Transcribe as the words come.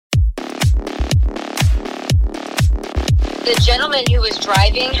The gentleman who was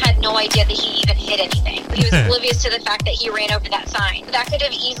driving had no idea that he even hit anything. He was oblivious to the fact that he ran over that sign. That could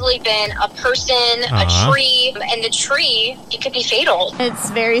have easily been a person, a tree, and the tree, it could be fatal. It's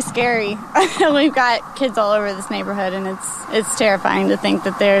very scary. We've got kids all over this neighborhood, and it's terrifying to think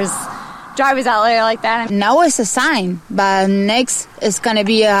that there's drivers out there like that. Now it's a sign, but next it's going to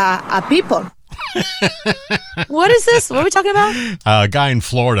be a people. What is this? What are we talking about? A guy in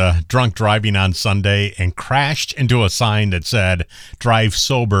Florida drunk driving on Sunday and crashed into a sign that said drive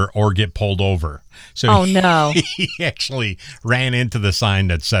sober or get pulled over. So no. He actually ran into the sign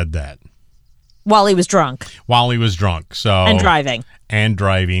that said that. While he was drunk. So And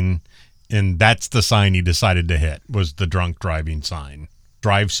driving. And that's the sign he decided to hit, was the drunk driving sign.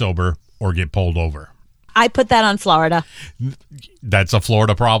 Drive sober or get pulled over. I put that on Florida. That's a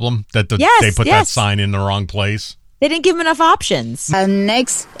Florida problem? That they put that sign in the wrong place? They didn't give him enough options.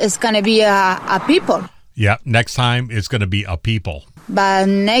 Next is going to be a people. Yeah, next time it's going to be a people. But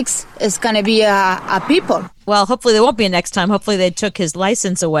next is going to be a people. Well, hopefully there won't be a next time. Hopefully they took his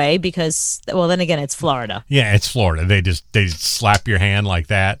license away because, well, then again, it's Florida. Yeah, it's Florida. They just slap your hand like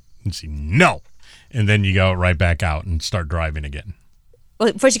that and say, no. And then you go right back out and start driving again.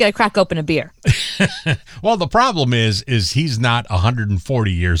 Well, first you got to crack open a beer. Well, the problem is he's not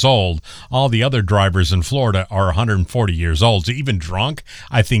 140 years old. All the other drivers in Florida are 140 years old. So even drunk,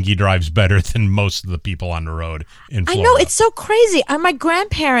 I think he drives better than most of the people on the road in Florida. I know, it's so crazy. My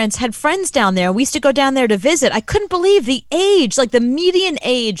grandparents had friends down there. We used to go down there to visit. I couldn't believe the age, like the median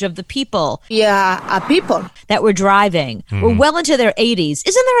age of the people. Yeah, people. That were driving. Mm-hmm. Were well into their 80s.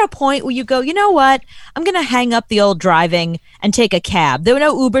 Isn't there a point where you go, you know what? I'm going to hang up the old driving and take a cab. There were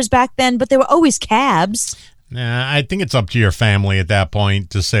no Ubers back then, but there were always cabs. I think it's up to your family at that point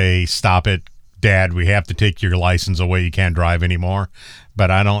to say, stop it, Dad, we have to take your license away. You can't drive anymore.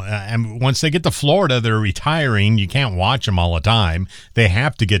 But once they get to Florida, they're retiring. You can't watch them all the time. They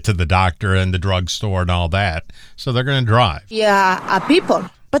have to get to the doctor and the drugstore and all that. So they're going to drive. Yeah, people.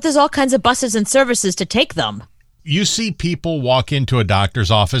 But there's all kinds of buses and services to take them. You see people walk into a doctor's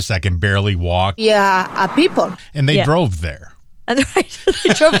office that can barely walk. Yeah, people. And they drove there. And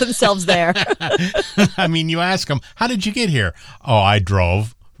they drove themselves there. I mean, you ask them, how did you get here? Oh, I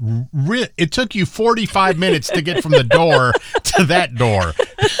drove. It took you 45 minutes to get from the door to that door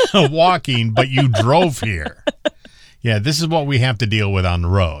walking, but you drove here. Yeah, this is what we have to deal with on the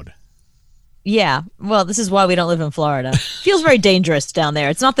road. Yeah, well, this is why we don't live in Florida. Feels very dangerous down there.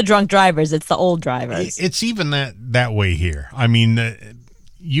 It's not the drunk drivers, it's the old drivers. It's even that way here. I mean,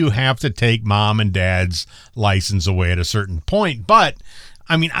 you have to take mom and dad's license away at a certain point. But,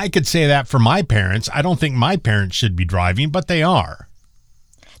 I mean, I could say that for my parents. I don't think my parents should be driving, but they are.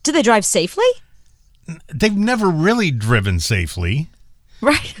 Do they drive safely? They've never really driven safely.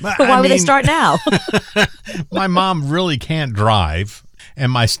 Right. But why would they start now? My mom really can't drive.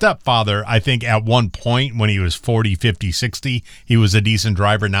 And my stepfather, I think at one point when he was 40, 50, 60, he was a decent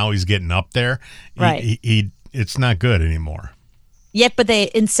driver. Now he's getting up there. Right. It's not good anymore. Yet, but they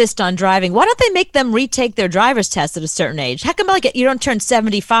insist on driving. Why don't they make them retake their driver's test at a certain age? How come you don't turn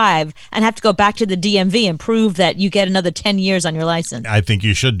 75 and have to go back to the DMV and prove that you get another 10 years on your license? I think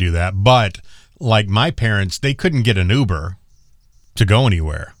you should do that. But like my parents, they couldn't get an Uber to go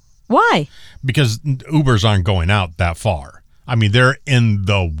anywhere. Why? Because Ubers aren't going out that far. I mean, they're in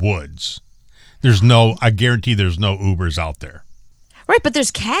the woods. I guarantee there's no Ubers out there. Right, but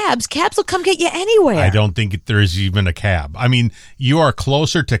there's cabs. Cabs will come get you anywhere. I don't think there's even a cab. I mean, you are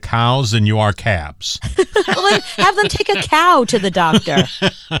closer to cows than you are cabs. Well, then have them take a cow to the doctor.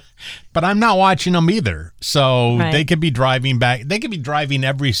 But I'm not watching them either. So Right. They could be driving back. They could be driving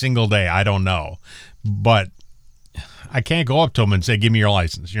every single day. I don't know. But I can't go up to them and say, give me your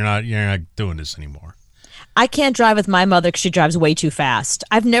license. You're not doing this anymore. I can't drive with my mother because she drives way too fast.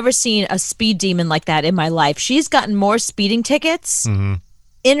 I've never seen a speed demon like that in my life. She's gotten more speeding tickets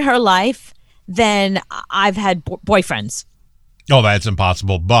in her life than I've had boyfriends. Oh, that's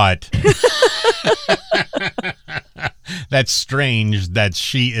impossible. But that's strange that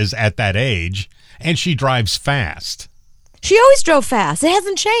she is at that age and she drives fast. She always drove fast. It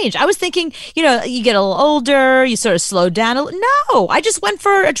hasn't changed. I was thinking, you get a little older, you sort of slow down a little. No, I just went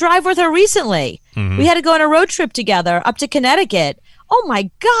for a drive with her recently. We had to go on a road trip together up to Connecticut. Oh, my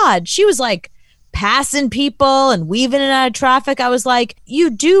God. She was like passing people and weaving in and out of traffic. I was like, you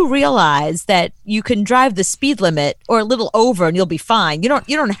do realize that you can drive the speed limit or a little over and you'll be fine. You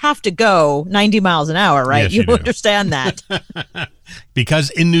don't have to go 90 miles an hour, right? Yes, you do. understand that. Because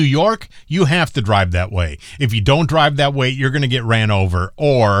in New York, you have to drive that way. If you don't drive that way, you're going to get ran over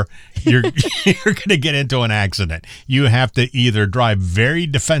or you're going to get into an accident. You have to either drive very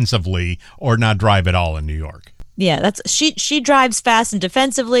defensively or not drive at all in New York. Yeah, that's she drives fast and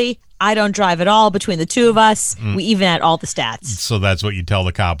defensively. I don't drive at all. Between the two of us, we even out all the stats. So that's what you tell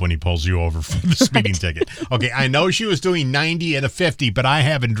the cop when he pulls you over for the speeding ticket. Okay, I know she was doing 90 at a 50, but I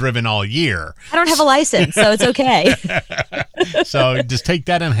haven't driven all year. I don't have a license, so it's okay. So just take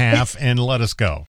that in half and let us go.